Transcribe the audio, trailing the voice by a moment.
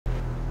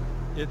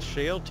It's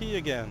Shale T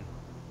again.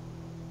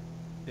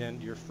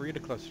 And you're free to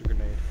cluster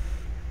grenade.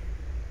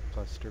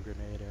 Cluster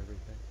grenade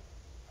everything.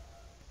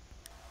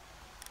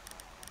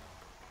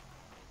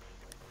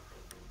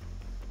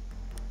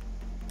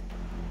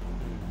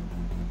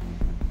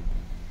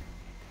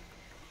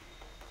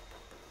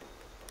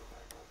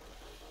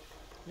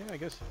 Yeah, I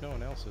guess if no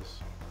one else is.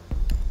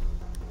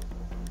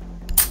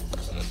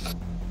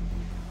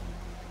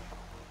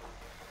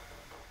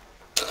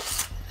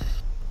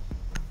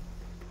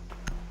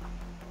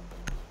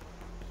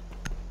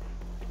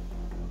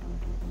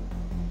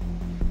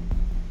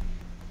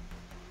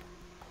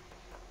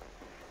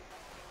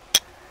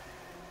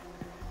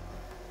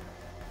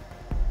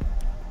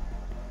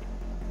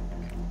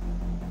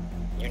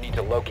 You need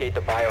to locate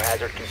the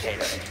biohazard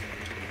container.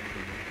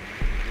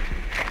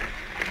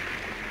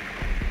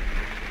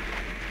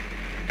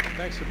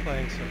 Thanks for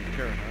playing some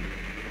Terra Hunt,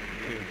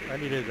 too. I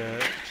needed a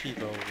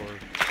Chivo or...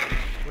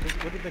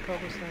 What did they call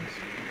those things?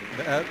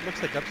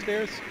 Looks like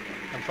upstairs?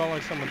 I'm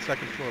following someone's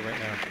second floor right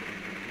now.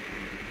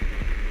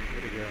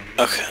 Where'd he go?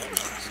 Okay.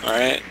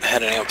 Alright,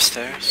 heading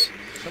upstairs.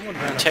 Someone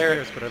ran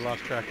upstairs, but I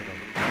lost track of him.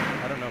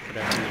 I don't know if it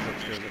actually is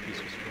upstairs or if he's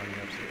just running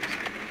upstairs.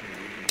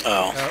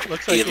 Oh.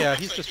 Looks like, yeah,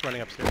 he's just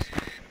running upstairs.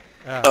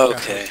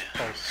 Okay.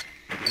 Pulse.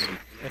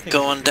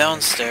 Going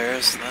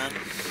downstairs then.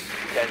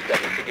 10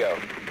 seconds to go.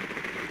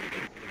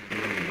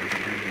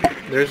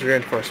 There's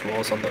reinforced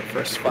walls on the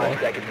first floor. 5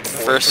 seconds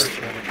before First.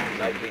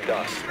 Nicely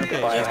done. The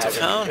Okay, biohazard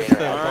town.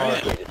 container Alright.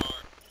 activated.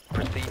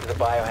 Proceed to the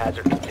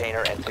biohazard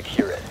container and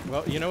secure it.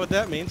 Well, you know what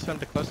that means? Time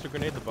to cluster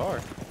grenade the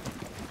bar.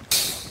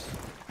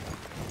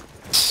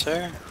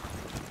 Sir.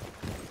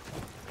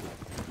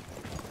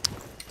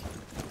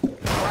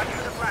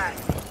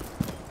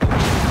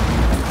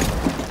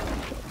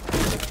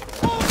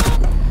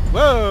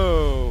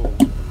 Whoa!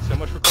 So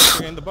much for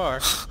clustering the bar.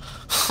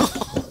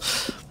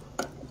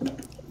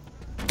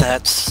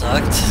 That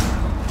sucked.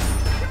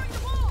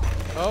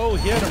 Oh,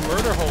 he had a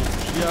murder hole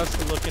just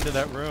to look into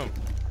that room.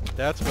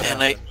 That's what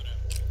And happened.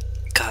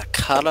 I got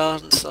caught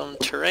on some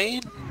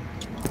terrain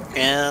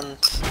and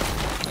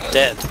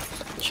dead.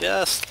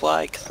 Just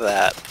like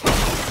that.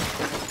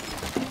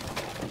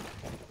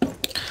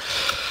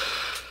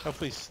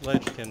 Hopefully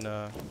Sledge can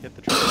hit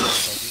the trigger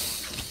button.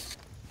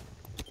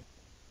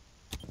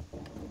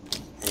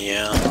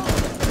 Yeah.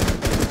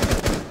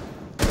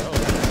 Oh,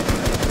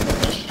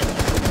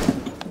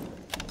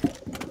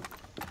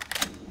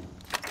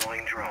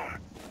 Deploying drone.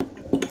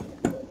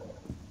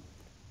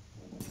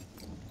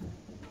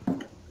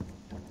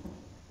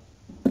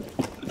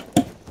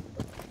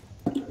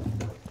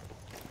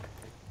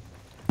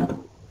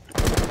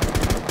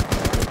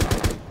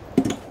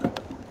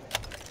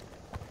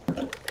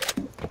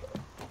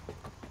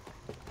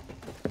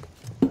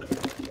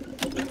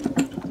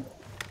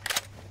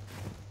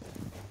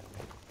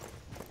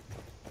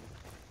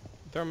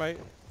 Thermite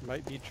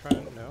might be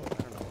trying. No, I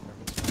don't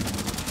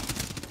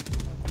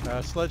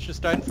know. Sledge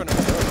just died in front of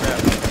me. Oh,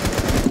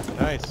 crap.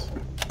 Nice.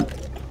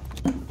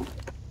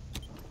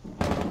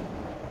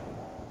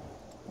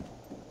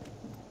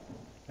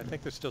 I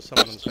think there's still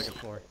someone on the second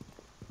floor.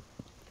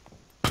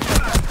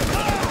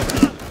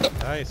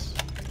 Nice.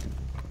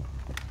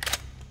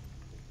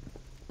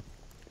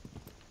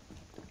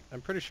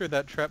 I'm pretty sure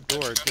that trap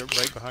door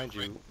right behind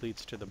you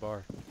leads to the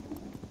bar.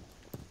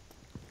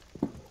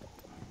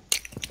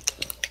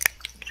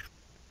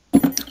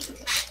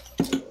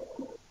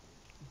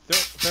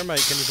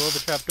 Thermite, can you blow the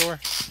trap door?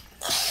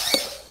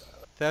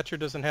 Thatcher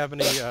doesn't have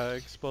any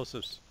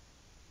explosives.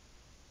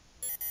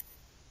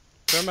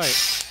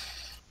 Thermite.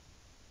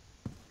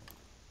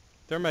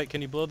 Thermite,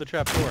 can you blow the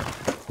trap door?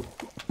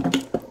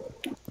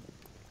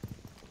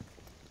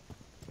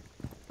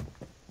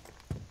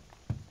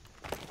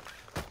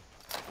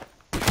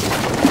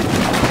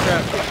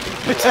 Crap.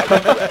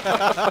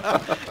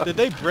 Did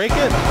they break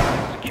it?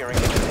 Securing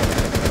it.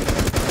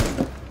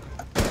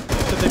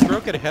 So they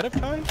broke it ahead of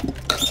time?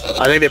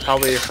 I think they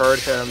probably heard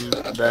him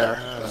there.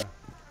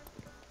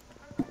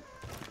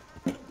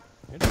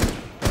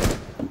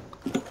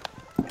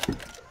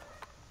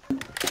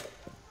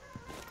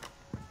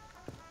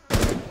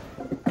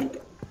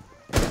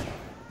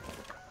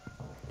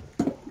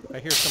 I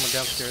hear someone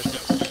downstairs.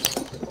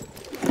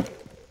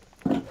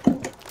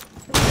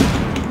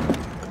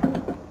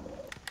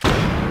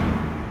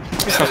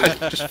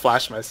 I just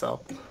flashed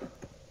myself.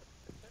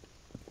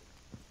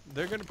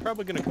 They're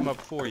probably gonna come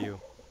up for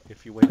you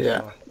if you wait too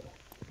Yeah. long.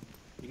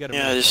 You gotta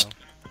Yeah, move,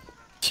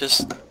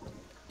 just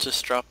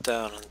drop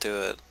down and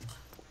do it.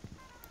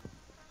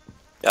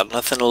 Got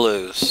nothing to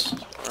lose.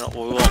 We won't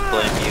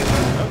blame you.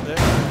 Oh, there.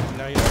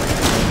 Now you.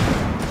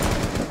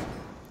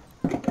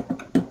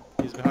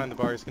 He's behind the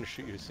bar. He's gonna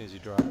shoot you as soon as you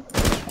drop.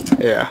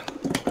 Yeah.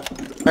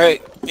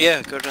 Alright,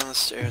 yeah, go down the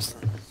stairs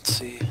and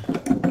see.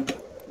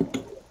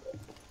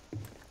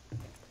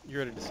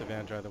 You're at a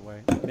disadvantage either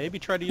way. Maybe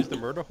try to use the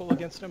murder hole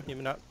against him. He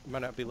might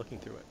not be looking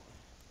through it.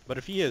 But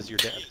if he is, you're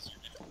dead.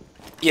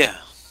 Yeah.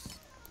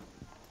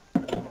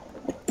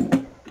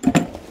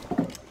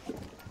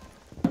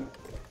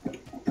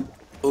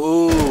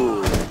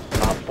 Ooh.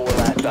 Top 4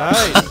 last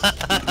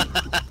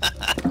Nice.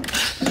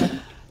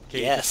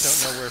 just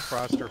Yes. don't know where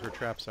Frost or her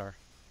traps are.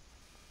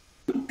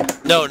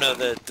 No,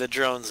 the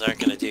drones aren't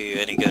gonna do you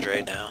any good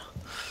right now.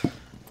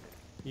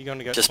 You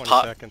only got Just 20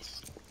 pop.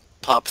 seconds.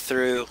 Pop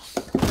through.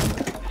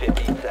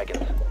 15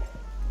 seconds.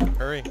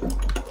 Hurry.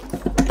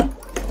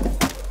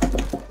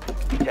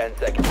 10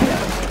 seconds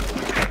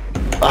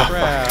left.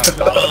 Crap. Op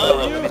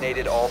 4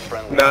 eliminated all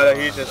friendly. No,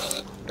 he's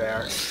just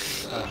there.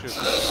 Oh,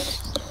 shoot.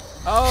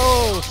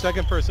 Oh,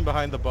 second person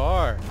behind the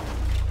bar.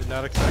 Did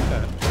not expect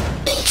that.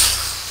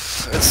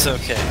 It's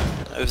okay.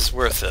 It was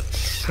worth it.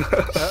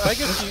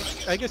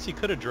 I guess you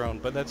could have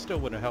droned, but that still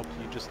wouldn't have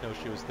helped. You just know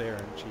she was there,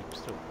 and she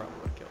still probably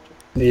would have killed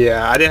you.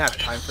 Yeah, I didn't have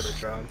time for the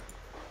drone.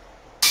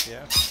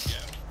 Yeah.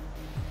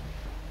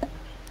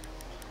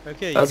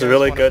 Okay. That was a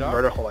really good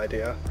murder hole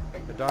idea.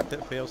 The doc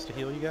that fails to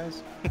heal you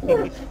guys.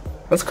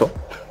 That's cool.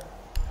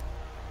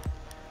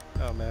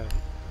 Oh man.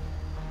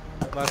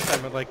 Last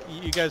time,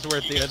 you guys were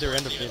at the other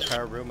end of the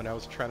entire room, and I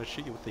was trying to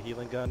shoot you with the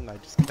healing gun, and I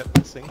just kept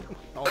missing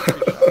all 3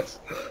 shots.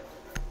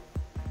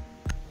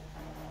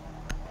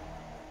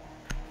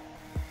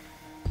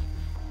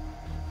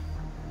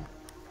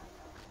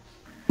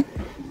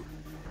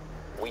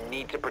 We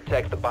need to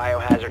protect the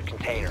biohazard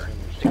container.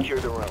 Secure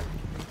the room.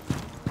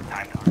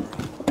 Time to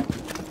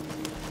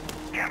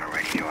camera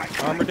ready to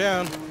activate. Armor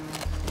down.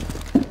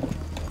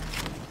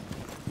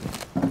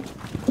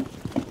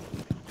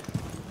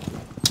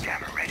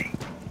 Camera ready.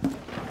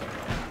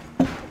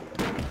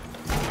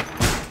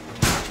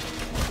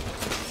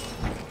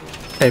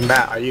 Hey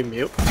Matt, are you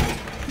mute?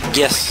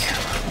 Yes.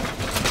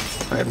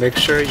 Alright, make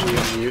sure you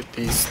mute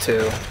these 2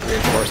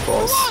 reinforced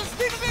walls.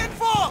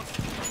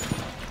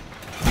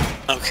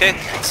 Okay,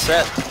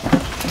 set.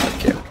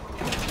 Thank you.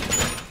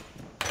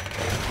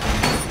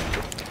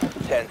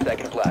 10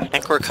 seconds I left.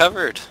 think we're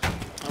covered.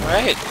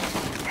 Alright.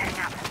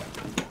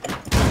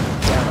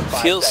 Down to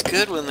 5 Feels seconds.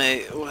 good when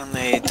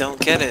they don't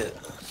get it.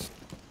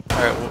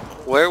 Alright,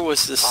 where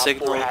was the Op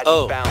signal? 4 hadn't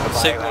Oh, found the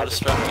signal biohazard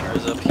disruptor container.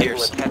 is up They here.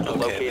 will attempt to Okay,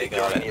 locate they it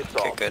got during it. the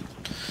Okay, assault. good.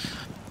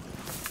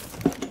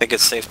 I think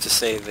it's safe to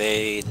say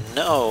they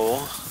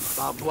know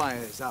Barbed wire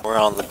is up. we're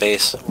on the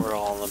base. We're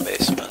all in the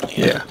basement.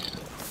 Yeah.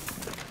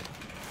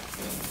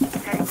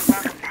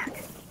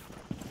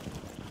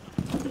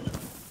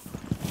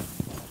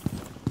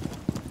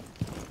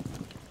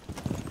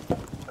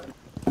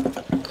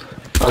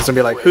 I was gonna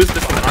be like, who's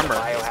this in armor?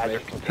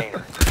 Biohazard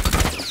container.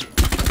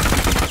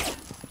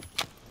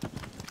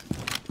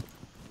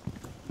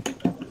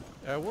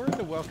 Where are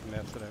the welcome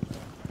mats that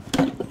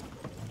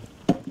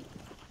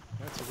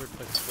That's a weird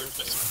place to put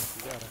it.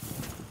 You got it.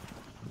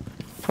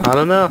 I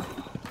don't know.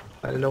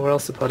 I didn't know where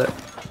else to put it.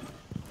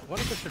 One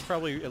of us should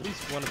probably, at least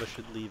one of us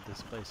should leave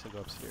this place and go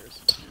upstairs.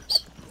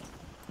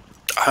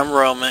 I'm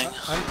roaming.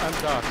 I'm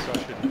Doc, so I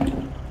should...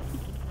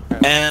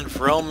 And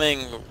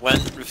roaming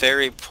went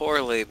very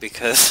poorly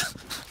because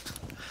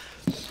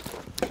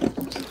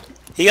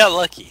he got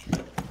lucky.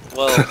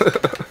 Well,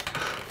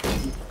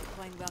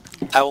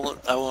 I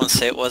won't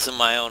say it wasn't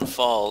my own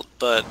fault,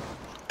 but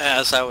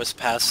as I was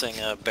passing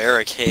a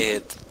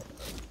barricade,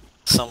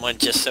 someone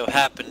just so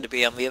happened to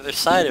be on the other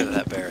side of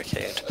that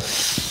barricade.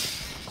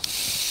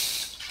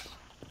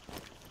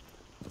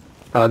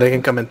 Oh, they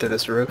can come in through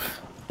this roof.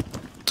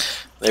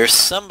 There's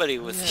somebody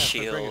with yeah, if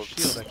I bring a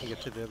shields, shield, I can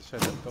get to the other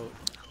side of the boat.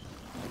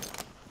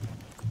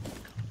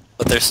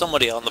 but there's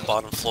somebody on the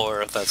bottom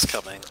floor if that's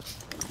coming.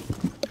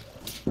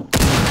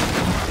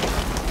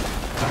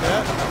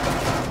 Yeah.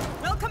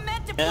 Welcome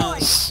men deployed.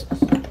 Yes.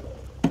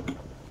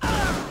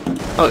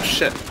 Oh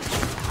shit.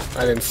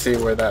 I didn't see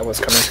where that was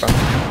coming from.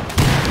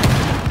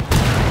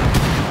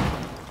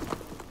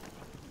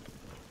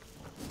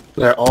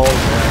 They're all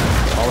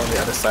there, all on the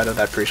other side of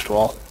that breached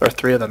wall. Or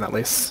 3 of them at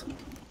least.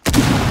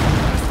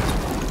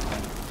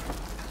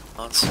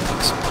 On some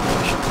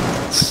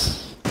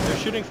explosions. They're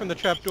shooting from the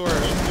trapdoor,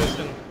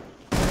 Justin.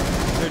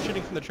 They're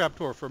shooting from the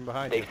trapdoor from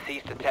behind you. They've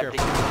ceased Be attempting careful.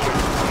 to secure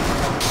the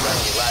container.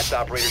 Friendly, last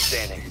operator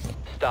standing.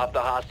 Stop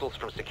the hostiles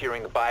from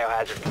securing the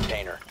biohazard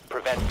container.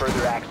 Prevent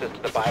further access to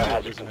the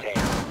biohazard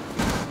container.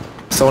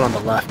 Someone on the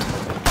left.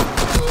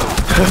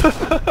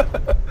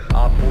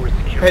 Op 4 is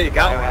securing Hey, you the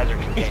got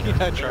biohazard container.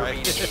 Yeah, I tried.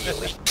 Intervene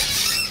immediately.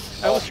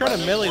 I was trying to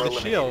All melee the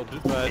friendlies were shield,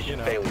 eliminated. but, Mission you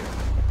know, failure.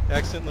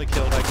 accidentally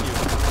killed IQ.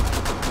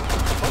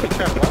 Holy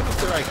crap, why was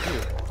there IQ?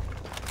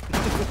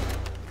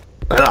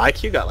 I don't know,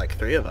 IQ got like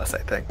 3 of us, I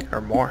think, or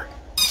more.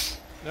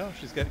 No,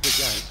 she's got good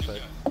guns, but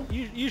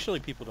usually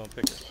people don't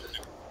pick her.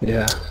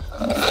 Yeah.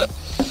 I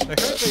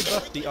heard they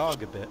buffed the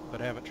AUG a bit,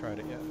 but I haven't tried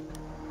it yet.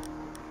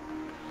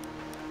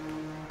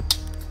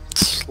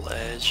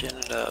 Sledging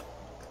it up.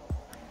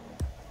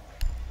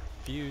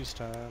 Fuse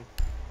time.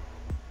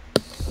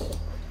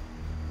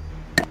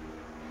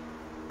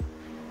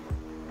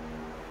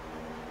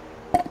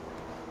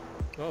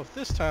 Well, if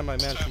this time I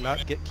manage to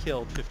not get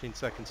killed 15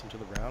 seconds into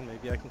the round,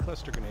 maybe I can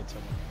cluster grenade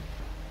someone.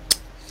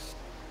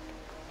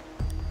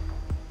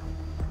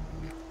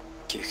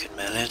 You can You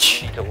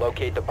manage. need to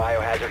locate the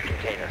biohazard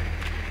container.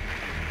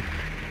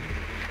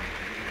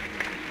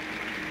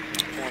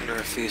 I wonder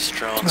if these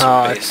drones Oh,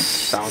 are I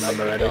base. found them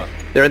already.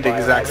 They're in the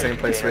exact same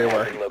place we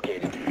Container has were. been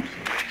located.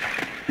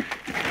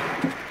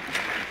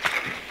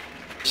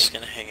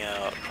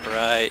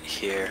 right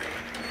here.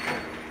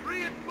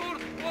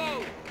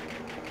 Oh,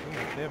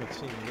 they haven't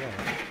seen me yet.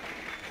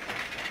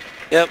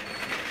 Yep.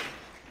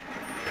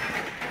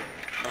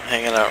 I'm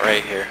hanging out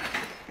right here.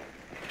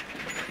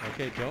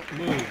 Okay, don't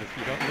move. If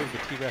you don't move,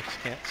 the T-Rex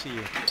can't see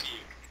you.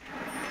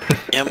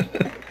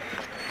 Yep.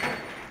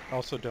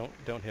 Also,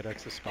 don't hit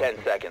X to spot 10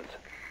 them. seconds.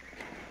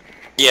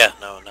 Yeah,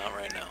 no, not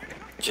right now.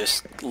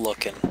 Just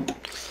looking.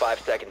 5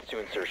 seconds to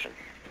insertion.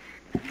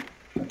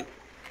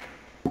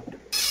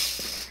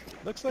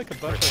 Looks like a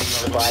The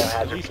buffering mode.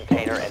 biohazard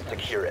container and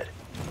secure it.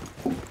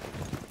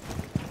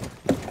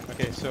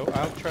 Okay, so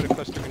I'll try to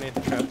cluster grenade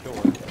the trap door.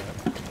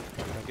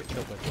 Don't get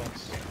killed by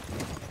bullets.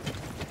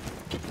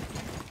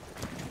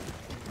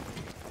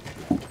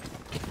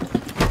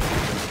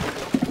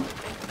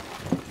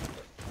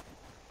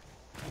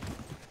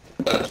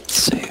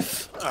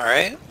 Safe.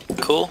 Alright,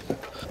 cool.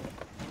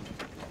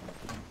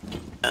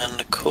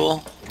 And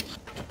cool.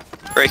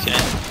 Breaking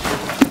it.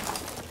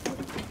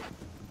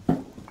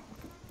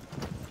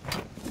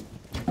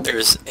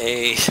 There's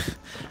a...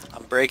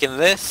 I'm breaking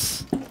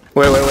this.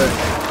 Wait.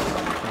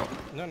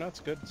 No, it's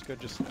good. It's good.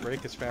 Just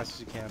break as fast as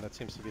you can. That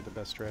seems to be the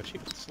best strategy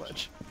with the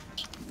sledge.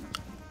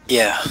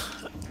 Yeah.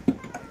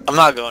 I'm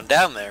not going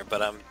down there,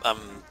 but I'm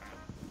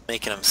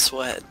making them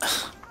sweat.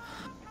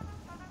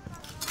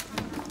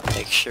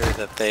 Make sure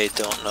that they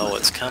don't know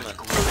what's coming.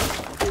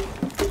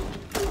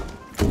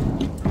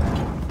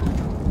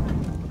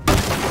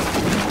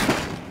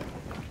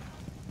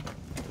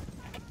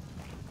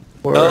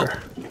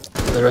 Where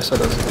the rest of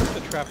those? Where's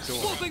the trap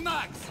door?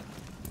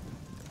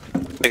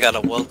 They got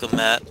a welcome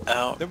mat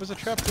out. There was a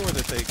trap door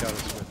that they got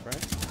us with,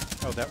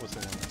 right? Oh, that was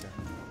the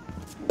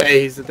one.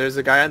 Hey, there's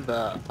a guy on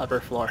the upper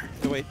floor.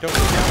 No, wait, don't go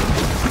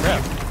down.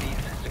 Trap.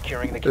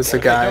 Securing the There's a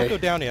container. guy. Don't go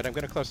down yet. I'm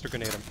gonna cluster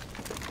grenade him.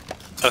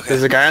 Okay.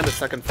 There's a guy on the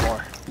second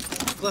floor.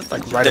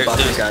 Like right above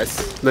you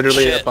guys.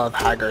 Literally Shit. above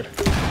Haggard.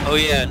 Oh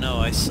yeah, no,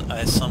 I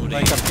somebody...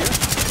 Like up here?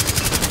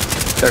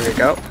 There we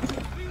go.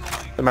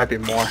 There might be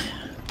more.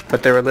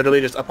 But they were literally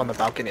just up on the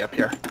balcony up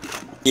here.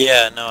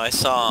 Yeah, no, I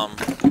saw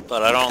him,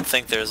 but I don't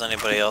think there's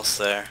anybody else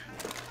there.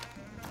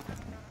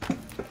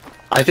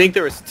 I think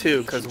there was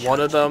two, because one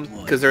of them,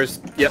 there's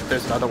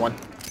another one.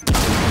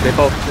 They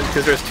both,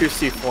 because there's two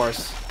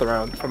C4s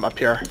thrown from up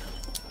here.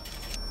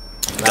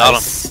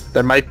 Got him.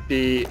 There might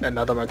be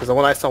another one, because the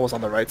one I saw was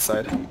on the right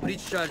side.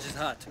 Breach charge is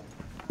hot.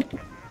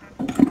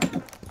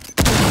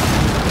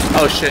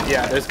 Oh shit,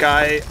 yeah, there's a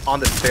guy on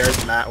the stairs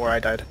in that where I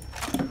died.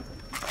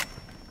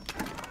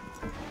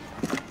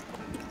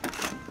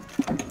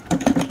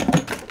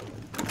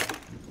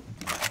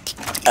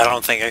 I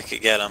don't think I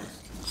could get him.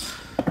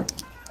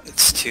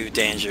 It's too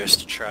dangerous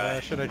to try.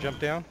 Should I jump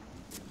down?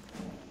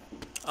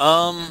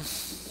 Um,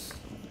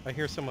 I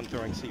hear someone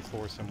throwing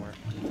C4 somewhere.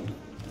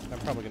 I'm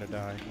probably gonna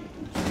die.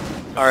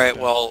 alright,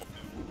 well,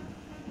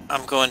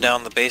 I'm going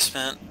down the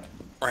basement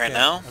right Okay,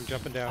 now. I'm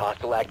jumping down.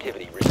 Hostile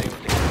activity. Resume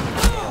security.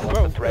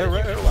 Whoa, The threat is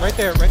right neutralized.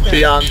 there, right there.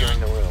 Beyond. Securing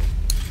the room.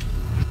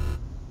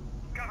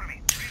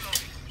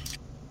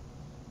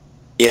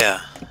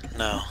 Yeah,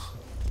 no.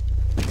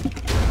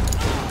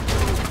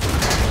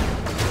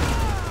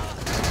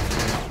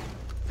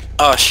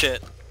 Oh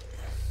shit.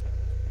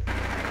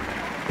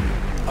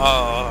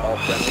 All Oh,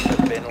 friendlies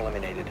have been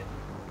eliminated.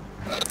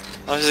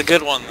 that was a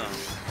good one though.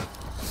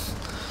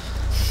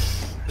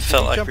 It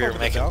felt like Jump we were over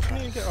the making...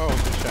 balcony and get, oh,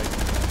 good shot.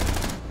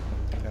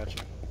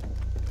 Gotcha.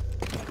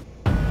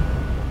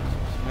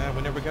 Nah,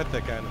 we never got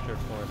that guy on the third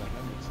floor then.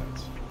 That makes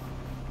sense.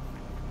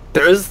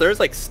 There's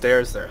like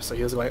stairs there, so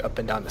he was going up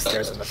and down the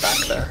stairs in the back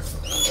there.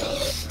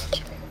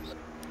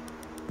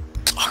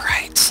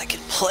 Alright,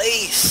 second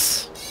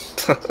place!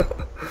 It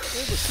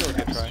was still a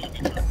good try.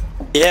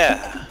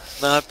 Yeah,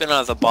 no, I've been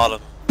at the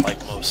bottom like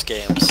most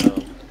games, so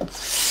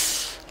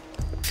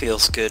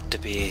feels good to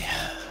be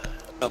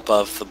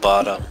above the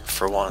bottom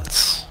for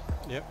once.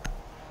 Yep.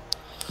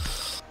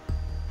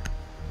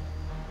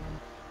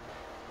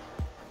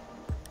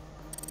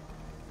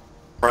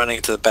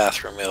 Running to the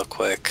bathroom real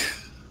quick.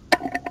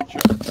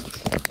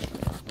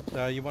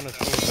 Sure. You want to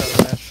pull us out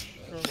of mesh?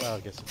 Or, well, I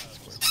guess it's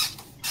square.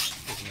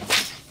 Doesn't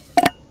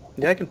matter.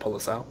 Yeah, I can pull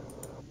this out.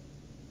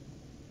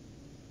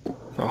 Oh,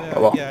 Yeah,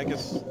 oh well. yeah, I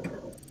guess.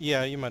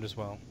 Yeah, you might as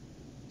well.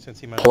 Since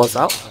he might Pull us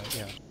out?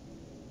 Yeah.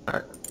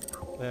 Alright.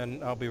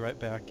 Then I'll be right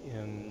back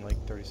in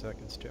like 30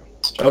 seconds too.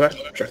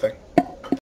 Okay, sure thing.